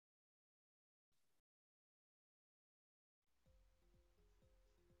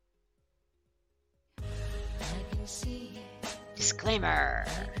Disclaimer.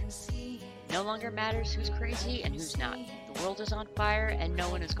 No longer matters who's crazy and who's not. The world is on fire and no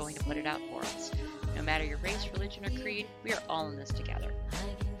one is going to put it out for us. No matter your race, religion, or creed, we are all in this together.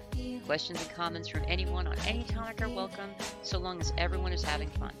 Questions and comments from anyone on any topic are welcome, so long as everyone is having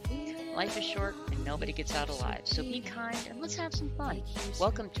fun. Life is short and nobody gets out alive, so be kind and let's have some fun.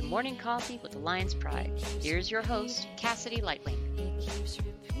 Welcome to Morning Coffee with the Lion's Pride. Here's your host, Cassidy Lightwing.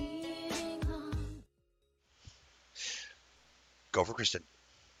 Go for Kristen.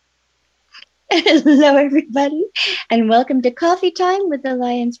 Hello, everybody, and welcome to Coffee Time with the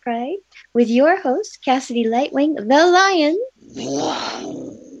Lion's Pride with your host, Cassidy Lightwing, the Lion.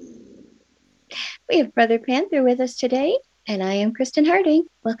 We have Brother Panther with us today, and I am Kristen Harding.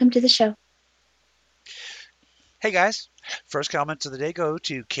 Welcome to the show. Hey, guys. First comments of the day go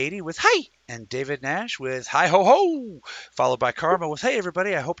to Katie with hi, and David Nash with hi ho ho, followed by Karma with hey,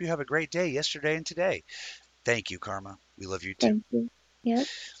 everybody. I hope you have a great day yesterday and today. Thank you, Karma. We love you, too. Thank you. Yep.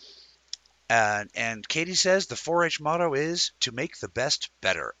 And Katie says the 4-H motto is to make the best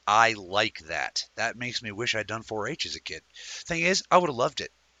better. I like that. That makes me wish I'd done 4-H as a kid. Thing is, I would have loved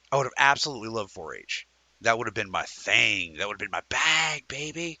it. I would have absolutely loved 4-H. That would have been my thing. That would have been my bag,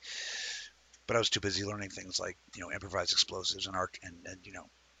 baby. But I was too busy learning things like, improvised explosives and art and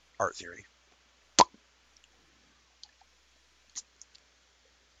art theory.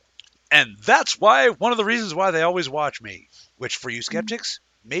 And that's one of the reasons why they always watch me. Which, for you skeptics,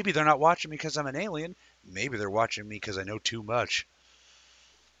 maybe they're not watching me because I'm an alien. Maybe they're watching me because I know too much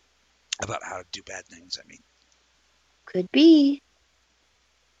about how to do bad things, Could be.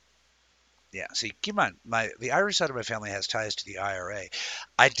 Yeah, see, keep in mind, the Irish side of my family has ties to the IRA.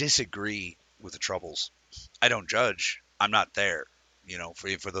 I disagree with the Troubles. I don't judge. I'm not there.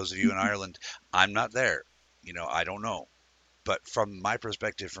 For those of you in Ireland, I'm not there. I don't know. But from my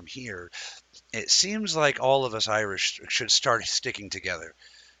perspective from here, it seems like all of us Irish should start sticking together,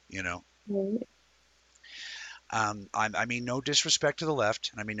 Right. I mean no disrespect to the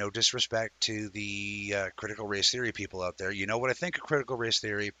left, and I mean no disrespect to the critical race theory people out there. You know what I think of critical race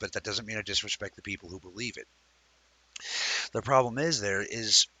theory, but that doesn't mean I disrespect the people who believe it. The problem is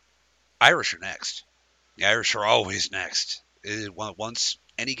Irish are next. The Irish are always next. Once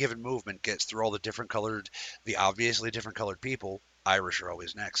any given movement gets through all the obviously different colored people, Irish are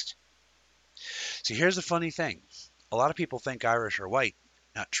always next. See, here's the funny thing. A lot of people think Irish are white.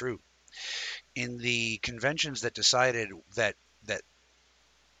 Not true. In the conventions that decided that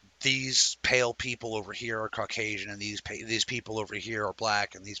these pale people over here are Caucasian and these people over here are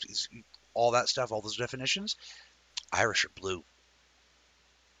black and these all that stuff, all those definitions, Irish are blue.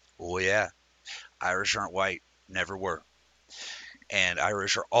 Oh yeah, Irish aren't white, never were, and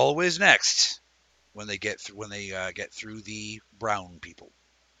Irish are always next when they get through the brown people.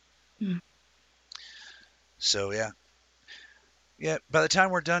 So yeah. Yeah, by the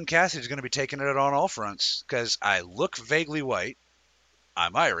time we're done, Cassidy's going to be taking it on all fronts because I look vaguely white.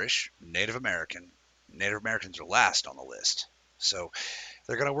 I'm Irish, Native American. Native Americans are last on the list. So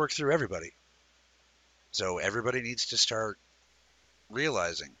they're going to work through everybody. So everybody needs to start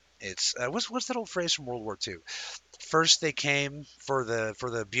realizing it's what's that old phrase from World War II? First they came for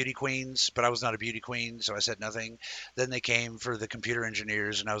the beauty queens, but I was not a beauty queen, so I said nothing. Then they came for the computer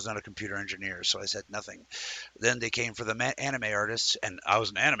engineers, and I was not a computer engineer, so I said nothing. Then they came for the anime artists, and I was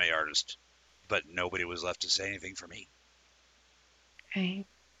an anime artist, but nobody was left to say anything for me. Right.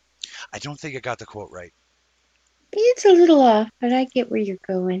 I don't think I got the quote right. It's a little off, but I get where you're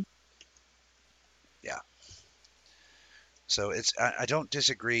going. Yeah. So I don't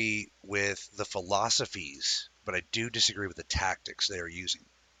disagree with the philosophies, but I do disagree with the tactics they are using.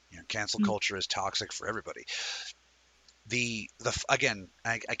 Cancel culture is toxic for everybody. Again,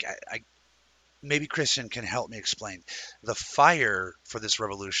 I maybe Christian can help me explain. The fire for this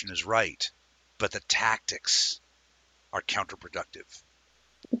revolution is right, but the tactics are counterproductive.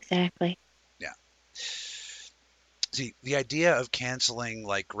 Exactly. Yeah. See, the idea of canceling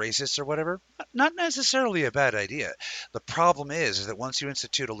like racists or whatever, not necessarily a bad idea. The problem is that once you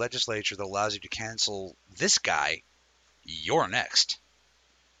institute a legislature that allows you to cancel this guy, you're next.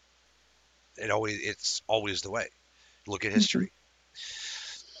 It's always the way. Look at history.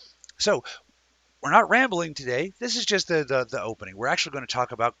 So we're not rambling today. This is just the opening. We're actually going to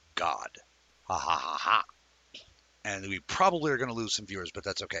talk about God. Ha ha ha ha. And we probably are going to lose some viewers, but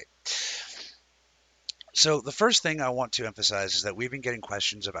that's okay. So the first thing I want to emphasize is that we've been getting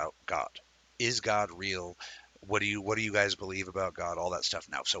questions about God. Is God real? What do you guys believe about God? All that stuff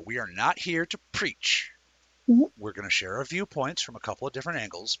now. So we are not here to preach. Mm-hmm. We're going to share our viewpoints from a couple of different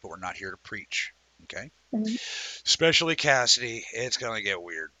angles, but we're not here to preach. Okay? Especially Cassidy. It's going to get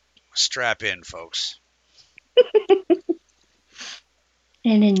weird. Strap in, folks.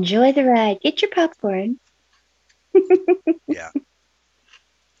 And enjoy the ride. Get your popcorn. Yeah.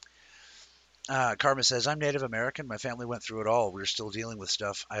 Karma says, I'm Native American. My family went through it all. We're still dealing with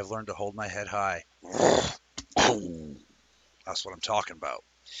stuff. I have learned to hold my head high. That's what I'm talking about.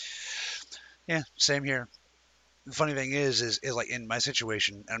 Yeah, same here. The funny thing is like in my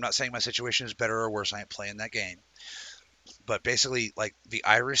situation, and I'm not saying my situation is better or worse. I ain't playing that game. But basically, like the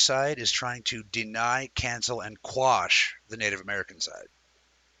Irish side is trying to deny, cancel, and quash the Native American side.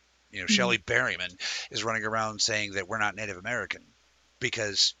 Mm. Shelley Berryman is running around saying that we're not Native American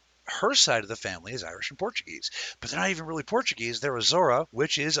because her side of the family is Irish and Portuguese. But they're not even really Portuguese. They're Azora,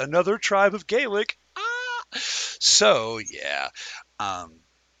 which is another tribe of Gaelic. So, yeah. Um,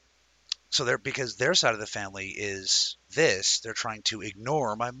 so they're because their side of the family is this, they're trying to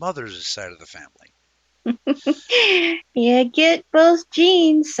ignore my mother's side of the family, Yeah, get both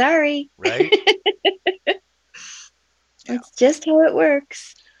genes. Sorry. right? Yeah. That's just how it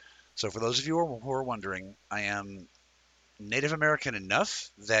works. So for those of you who are wondering, I am Native American enough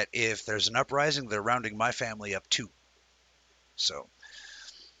that if there's an uprising, they're rounding my family up too. So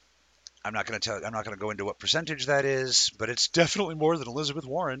I'm not going to go into what percentage that is, but it's definitely more than Elizabeth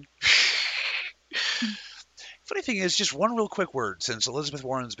Warren. Funny thing is, just one real quick word, since Elizabeth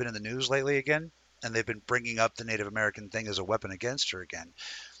Warren's been in the news lately again, and they've been bringing up the Native American thing as a weapon against her again.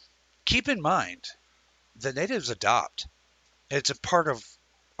 Keep in mind, the natives adopt. It's a part of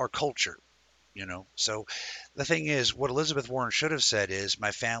our culture. So the thing is, what Elizabeth Warren should have said is,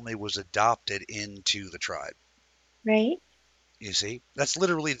 my family was adopted into the tribe. Right? You see, that's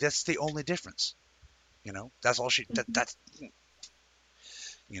the only difference. That's all Mhm. that's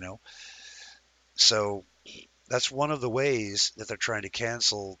you know. So that's one of the ways that they're trying to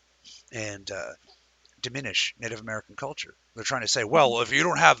cancel and diminish Native American culture. They're trying to say, well, if you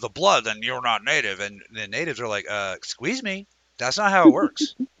don't have the blood, then you're not Native. And the natives are like, squeeze me. That's not how it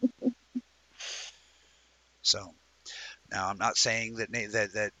works. So now I'm not saying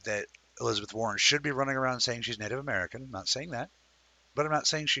that Elizabeth Warren should be running around saying she's Native American. I'm not saying that, but I'm not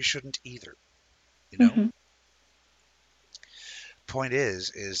saying she shouldn't either. You know, Mhm. point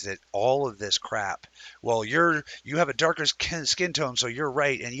is that all of this crap, well, you have a darker skin tone, so you're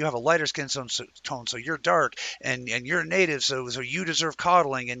right, and you have a lighter skin tone, so you're dark, and you're native, so you deserve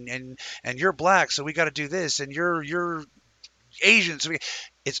coddling, and you're black, so we got to do this, and you're Asian, so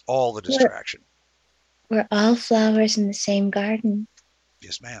it's all the We're, distraction. we're all flowers in the same garden,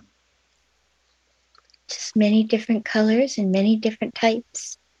 Yes, ma'am. just many different colors and many different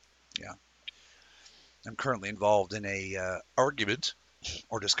types. Yeah, I'm currently involved in a argument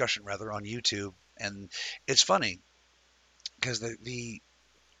or discussion rather on YouTube, and it's funny because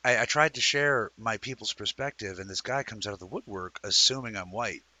I tried to share my people's perspective, and this guy comes out of the woodwork assuming I'm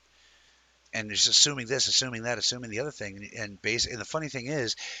white, and is assuming this, assuming that, assuming the other thing, and the funny thing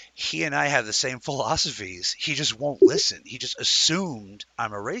is, he and I have the same philosophies. He just won't listen. He just assumed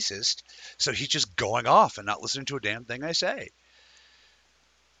I'm a racist, so he's just going off and not listening to a damn thing I say.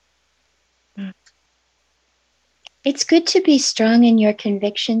 Mm. It's good to be strong in your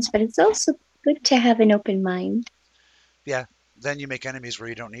convictions, but it's also good to have an open mind. Yeah, then you make enemies where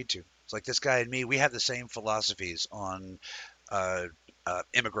you don't need to. It's like this guy and me. We have the same philosophies on uh,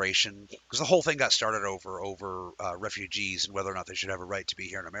 immigration, because the whole thing got started over refugees and whether or not they should have a right to be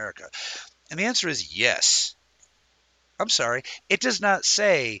here in America. And the answer is yes. I'm sorry. It does not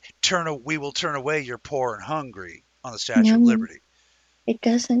say we will turn away your poor and hungry on the Statue of No, Liberty. it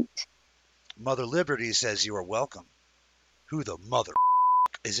doesn't. Mother Liberty says you are welcome. Who the mother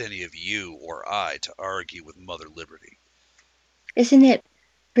is any of you or I to argue with Mother Liberty? Isn't it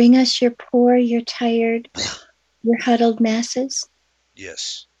bring us your poor, your tired, your huddled masses?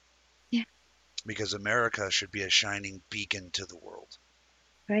 Yes, Yeah, because America should be a shining beacon to the world.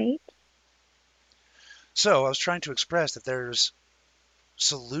 right? So I was trying to express that there's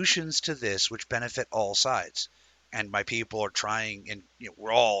solutions to this which benefit all sides. And my people are trying, and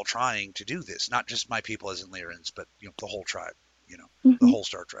we're all trying to do this. Not just my people as in Lyrans, but the whole tribe, the Hmm. whole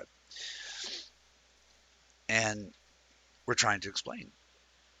Star Tribe. And we're trying to explain.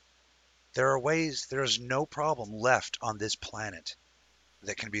 There are ways, there is no problem left on this planet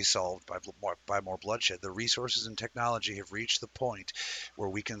that can be solved by more bloodshed. The resources and technology have reached the point where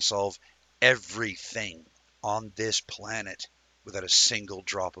we can solve everything on this planet without a single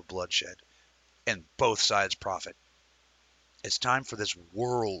drop of bloodshed, and both sides profit. It's time for this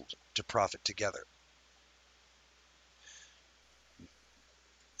world to profit together.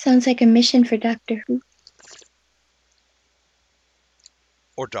 Sounds like a mission for Doctor Who.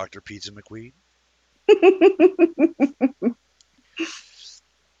 Or Dr. Pizza McWeed.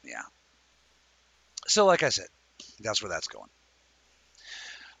 Yeah. So, like I said, that's where that's going.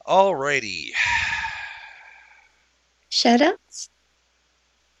 Alrighty. Shoutouts?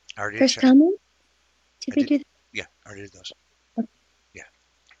 I already did First shout. comment? Did I we did. do that? Yeah, I already did those. Yeah.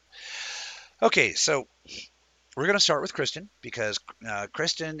 Okay, so we're going to start with Kristen because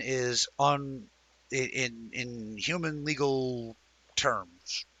Kristen is on in human legal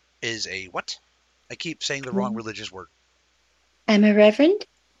terms is a what? I keep saying the wrong religious word. I'm a reverend.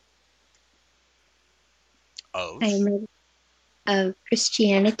 I Of. am of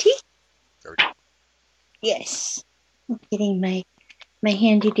Christianity. Very good. Yes. I'm getting my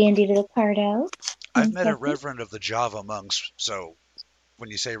handy dandy little card out. I've 1 met a second. reverend of the Java monks, so when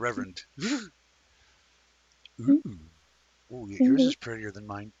you say reverend, ooh, ooh, yours is prettier than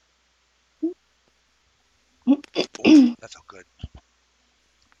mine. Oh, that felt good.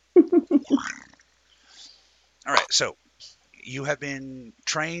 All right, so you have been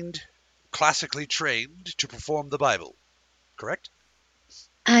trained, classically trained to perform the Bible, correct?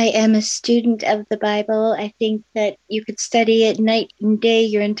 I am a student of the Bible. I think that you could study it night and day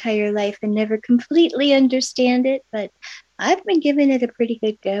your entire life and never completely understand it, but I've been giving it a pretty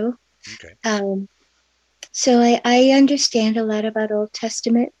good go. Okay. So I understand a lot about Old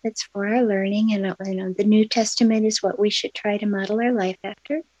Testament. That's for our learning, and the New Testament is what we should try to model our life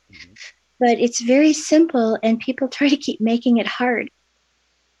after. Mm-hmm. But it's very simple, and people try to keep making it hard.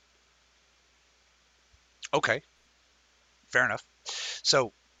 Okay, fair enough.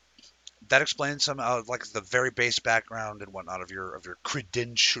 So that explains some like the very base background and whatnot of your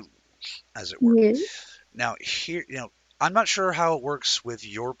credentials, as it were. Yeah. Now here, I'm not sure how it works with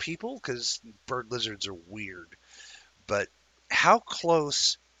your people because bird lizards are weird. But how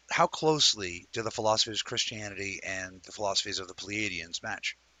close, how closely do the philosophies of Christianity and the philosophies of the Pleiadians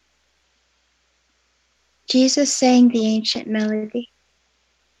match? Jesus sang the ancient melody.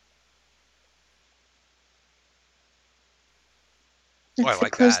 Oh, I That's the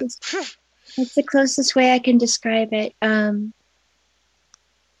like that. closest. That's the closest way I can describe it.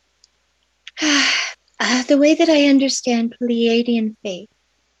 The way that I understand Pleiadian faith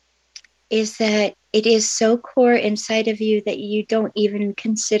is that it is so core inside of you that you don't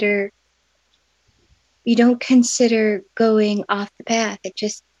consider going off the path.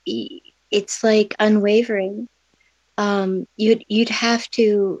 It's like unwavering. You'd have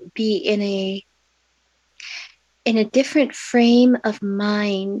to be in a different frame of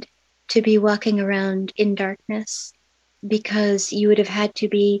mind to be walking around in darkness, because you would have had to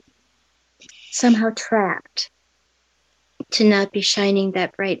be somehow trapped to not be shining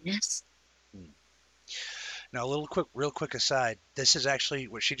that brightness. Now, a real quick aside. This is actually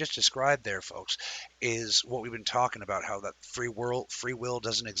what she just described there, folks, is what we've been talking about. How that free will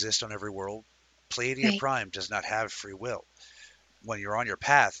doesn't exist on every world. Pleiadia Right. Prime does not have free will. When you're on your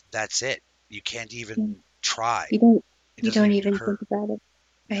path, that's it. You can't even try. You don't It you doesn't don't even even occur. think about it.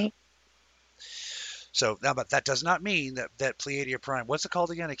 No. Right. So now, but that does not mean that Pleiadia Prime. What's it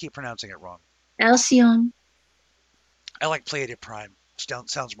called again? I keep pronouncing it wrong. Alcyon. I like Pleiadia Prime.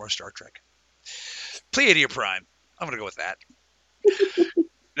 Sounds more Star Trek. Pleiadia Prime. I'm gonna go with that.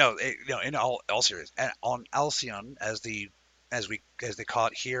 No, in all seriousness, and on Alcyon, as they call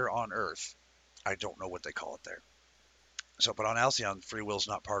it here on Earth, I don't know what they call it there. So, but on Alcyon, free will's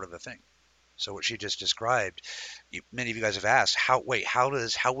not part of the thing. So what she just described, many of you guys have asked, how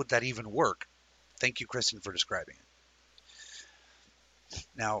would that even work? Thank you, Kristen, for describing it.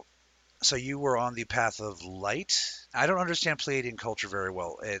 Now, so you were on the path of light. I don't understand Pleiadian culture very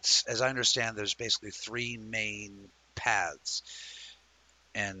well. It's, as I understand, there's basically three main paths,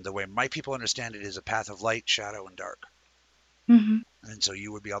 and the way my people understand it is a path of light, shadow, and dark. Mm-hmm. And so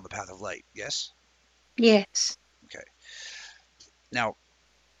you would be on the path of light. Yes. Yes. Okay. Now,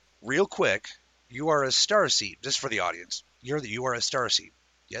 real quick, you are a star seed. Just for the audience, you are a star seed.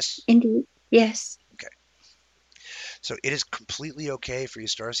 Yes. Indeed. Yes. Okay. So it is completely okay for you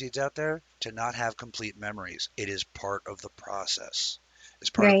starseeds out there to not have complete memories. It is part of the process. It's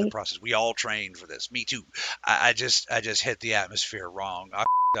part of the Right. process. We all trained for this. Me too. I just hit the atmosphere wrong. I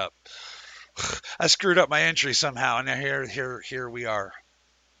up. I screwed up my entry somehow, and here we are.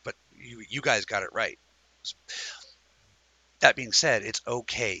 But you guys got it right. That being said, it's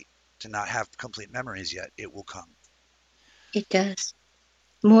okay to not have complete memories yet. It will come. It does.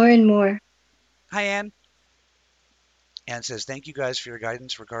 More and more. Hi, Anne. Anne says, "Thank you guys for your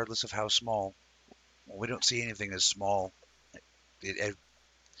guidance, regardless of how small." Well, we don't see anything as small. It,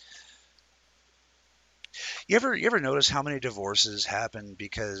 you ever notice how many divorces happen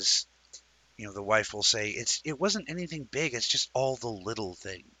because the wife will say it wasn't anything big, it's just all the little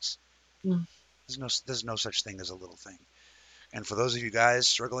things. Mm. There's no such thing as a little thing. And for those of you guys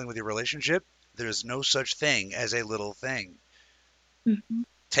struggling with your relationship, There's no such thing as a little thing. Mhm.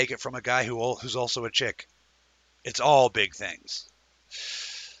 Take it from a guy who's also a chick. It's all big things.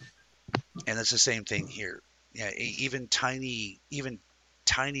 And it's the same thing here. Yeah, even tiny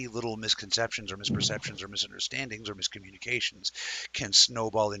little misconceptions or misperceptions or misunderstandings or miscommunications can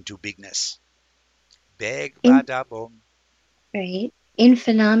snowball into bigness. Big In bada boom. right in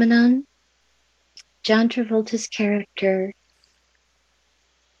Phenomenon, John Travolta's character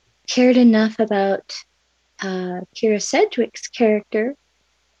cared enough about Kira Sedgwick's character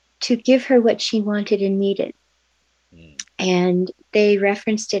to give her what she wanted and needed. And they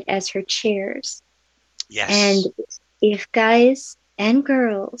referenced it as her chairs. And Yes. if guys and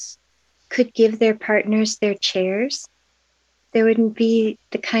girls could give their partners their chairs, there wouldn't be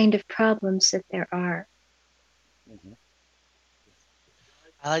the kind of problems that there are. Mhm.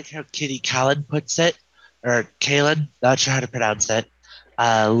 I like how Kitty Kallen puts it, or Kalen, not sure how to pronounce it.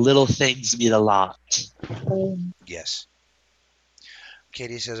 Little things mean a lot. Yes.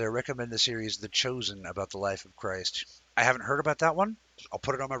 Katie says, I recommend the series The Chosen about the life of Christ. I haven't heard about that one. I'll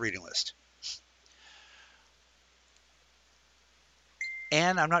put it on my reading list.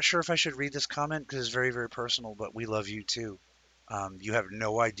 And I'm not sure if I should read this comment because it's very, very personal, but we love you too. You have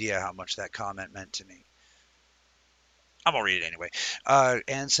no idea how much that comment meant to me. I'm going to read it anyway.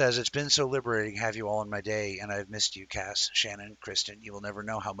 Anne says, it's been so liberating to have you all in my day, and I've missed you, Cass, Shannon, Kristen. You will never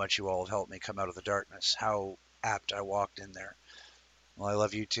know how much you all have helped me come out of the darkness, how apt I walked in there. Well, I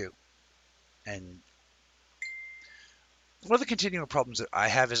love you too. And one of the continuing problems that I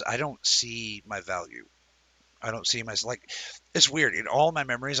have is I don't see my value. I don't see myself like it's weird. In all my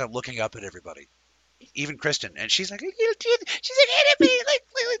memories, I'm looking up at everybody, even Kristen, and she's like, she's an enemy, like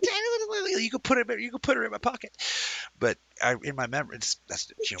you could put her, you could put her in my pocket. But in my memories,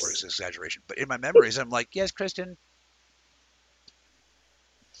 that's it's an exaggeration. But in my memories, I'm like, yes, Kristen.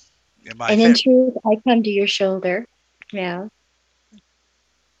 In my And in truth, I come to your shoulder. Yeah.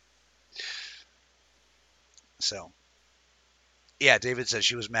 So, yeah, David says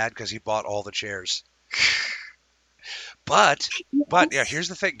she was mad because he bought all the chairs. But yeah, here's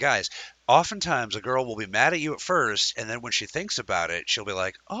the thing, guys. Oftentimes a girl will be mad at you at first, and then when she thinks about it, she'll be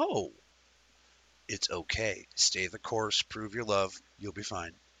like, "Oh, it's okay. Stay the course, prove your love, you'll be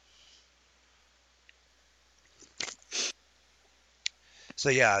fine." So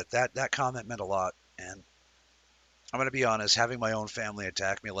yeah, that comment meant a lot, and I'm gonna be honest, having my own family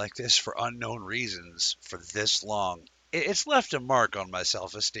attack me like this for unknown reasons for this long, it's left a mark on my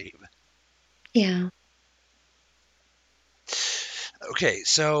self-esteem. Yeah. Okay,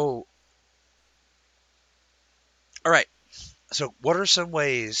 so all right. So what are some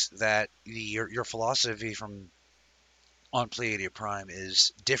ways that your philosophy from on Pleiadia Prime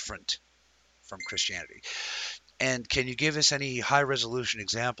is different from Christianity? And can you give us any high resolution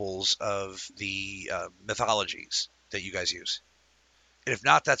examples of the mythologies that you guys use? And if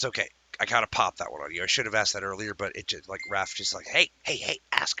not, that's okay. I kind of popped that one on you. I should have asked that earlier, but it just like Raph just like, hey,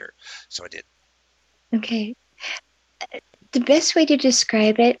 ask her. So I did. Okay. The best way to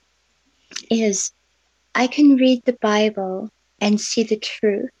describe it is I can read the Bible and see the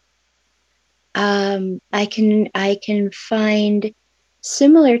truth. I can find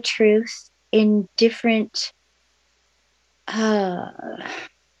similar truth in different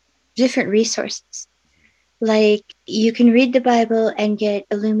resources. Like you can read the Bible and get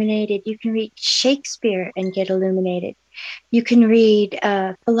illuminated. You can read Shakespeare and get illuminated. You can read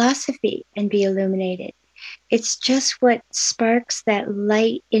philosophy and be illuminated. It's just what sparks that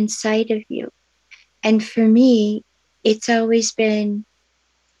light inside of you. And for me, it's always been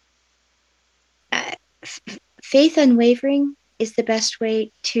uh, faith unwavering is the best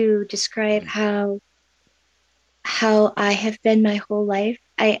way to describe how I have been my whole life.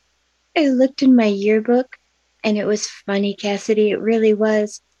 I looked in my yearbook and it was funny, Cassidy. It really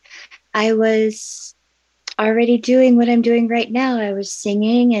was. I was already doing what I'm doing right now. I was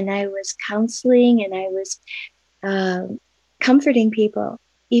singing and I was counseling and I was comforting people,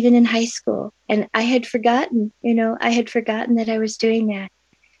 even in high school. And I had forgotten, that I was doing that.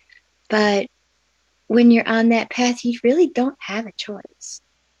 But when you're on that path, you really don't have a choice.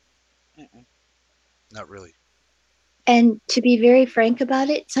 Not really. And to be very frank about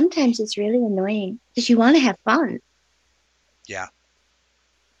it, sometimes it's really annoying because you want to have fun. Yeah.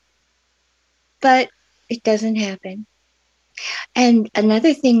 But it doesn't happen. And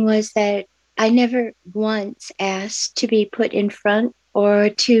another thing was that I never once asked to be put in front or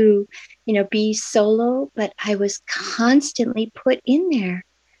to, be solo, but I was constantly put in there.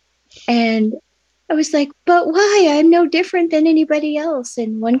 And I was like, but why? I'm no different than anybody else.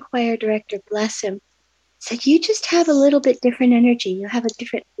 And one choir director, bless him, said, you just have a little bit different energy. You have a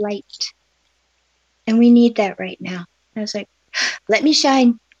different light. And we need that right now. I was like, let me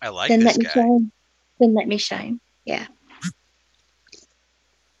shine. I like Then this let me guy. shine. Then let me shine. Yeah.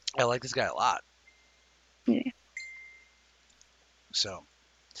 I like this guy a lot. Yeah. So,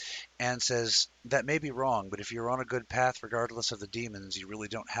 Anne says, that may be wrong, but if you're on a good path, regardless of the demons, you really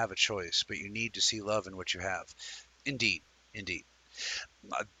don't have a choice, but you need to see love in what you have. Indeed, indeed.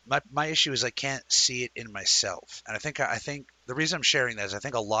 My issue is I can't see it in myself, and I think the reason I'm sharing that is I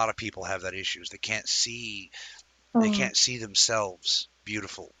think a lot of people have that issue. Is they Oh, can't see themselves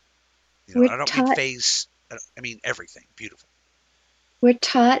beautiful. And we're I don't mean taught face. I mean everything beautiful. we're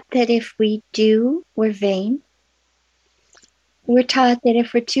taught that if we do, we're vain. We're taught that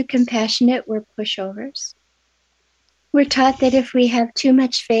if we're too compassionate, we're pushovers. We're taught that if we have too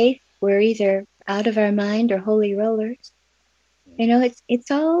much faith, we're either out of our mind or holy rollers.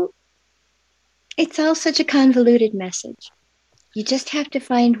 It's all such a convoluted message. You just have to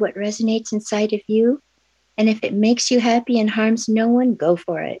find what resonates inside of you, and if it makes you happy and harms no one, go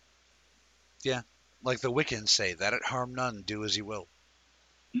for it. Yeah, like the Wiccans say, that it harm none, do as you will.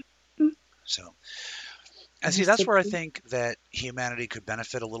 So, and see, that's where I think that humanity could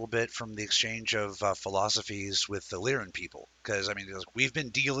benefit a little bit from the exchange of philosophies with the Lyran people. Because, I mean, we've been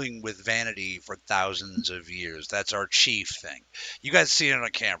dealing with vanity for thousands of years. That's our chief thing. You guys see it on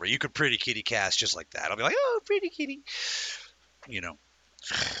camera. You could pretty kitty cast just like that. I'll be like, oh, pretty kitty. You know.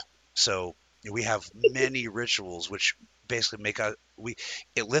 So we have many rituals which basically make us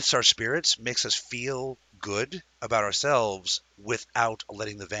it lifts our spirits, makes us feel good about ourselves without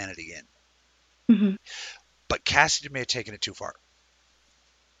letting the vanity in. Mhm. But Cassidy may have taken it too far.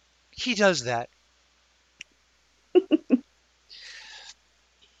 He does that.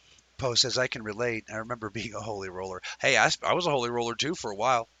 Poe says, I can relate. I remember being a holy roller. Hey, I was a holy roller too for a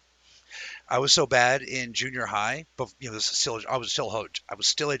while. I was so bad in junior high, but I was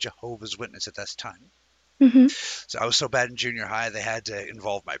still a Jehovah's Witness at that time. Mhm. So I was so bad in junior high, they had to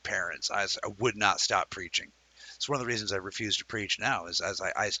involve my parents. I would not stop preaching. It's one of the reasons I refuse to preach now, is as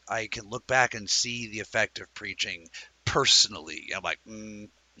I can look back and see the effect of preaching personally. I'm like,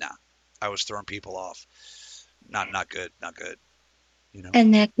 nah, I was throwing people off. Not good, not good.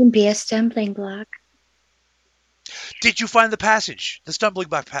 And that can be a stumbling block. Did you find the passage, the stumbling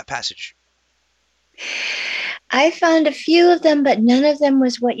block passage? I found a few of them, but none of them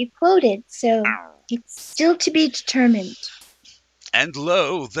was what you quoted, so it's still to be determined. And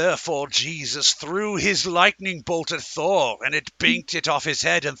lo, therefore Jesus threw his lightning bolt at Thor, and it binked it off his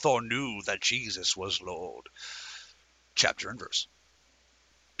head, and Thor knew that Jesus was Lord. Chapter and verse.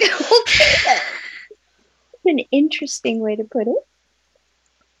 Okay, that's an interesting way to put it.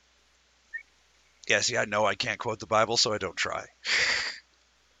 Yeah, see, I know I can't quote the Bible, so I don't try.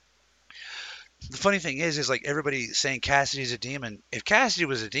 The funny thing is like everybody saying Cassidy's a demon. If Cassidy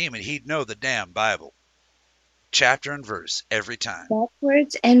was a demon, he'd know the damn Bible. Chapter and verse every time.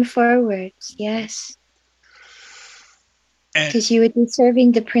 Backwards and forwards, yes. And Because you would be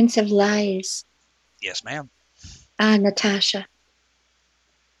serving the Prince of Lies. yes, ma'am. Natasha.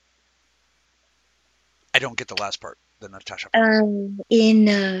 I don't get the last part, the Natasha part. In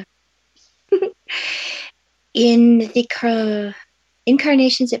the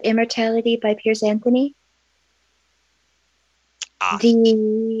Incarnations of Immortality by Piers Anthony,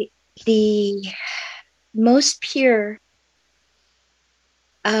 the most pure,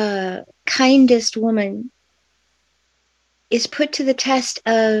 kindest woman is put to the test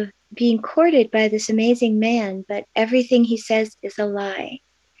of being courted by this amazing man, but everything he says is a lie.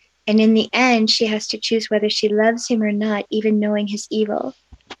 And in the end, she has to choose whether she loves him or not, even knowing his evil.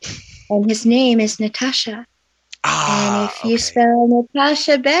 And his name is Natasha. And if you spell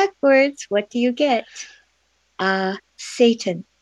Natasha backwards, what do you get? Satan.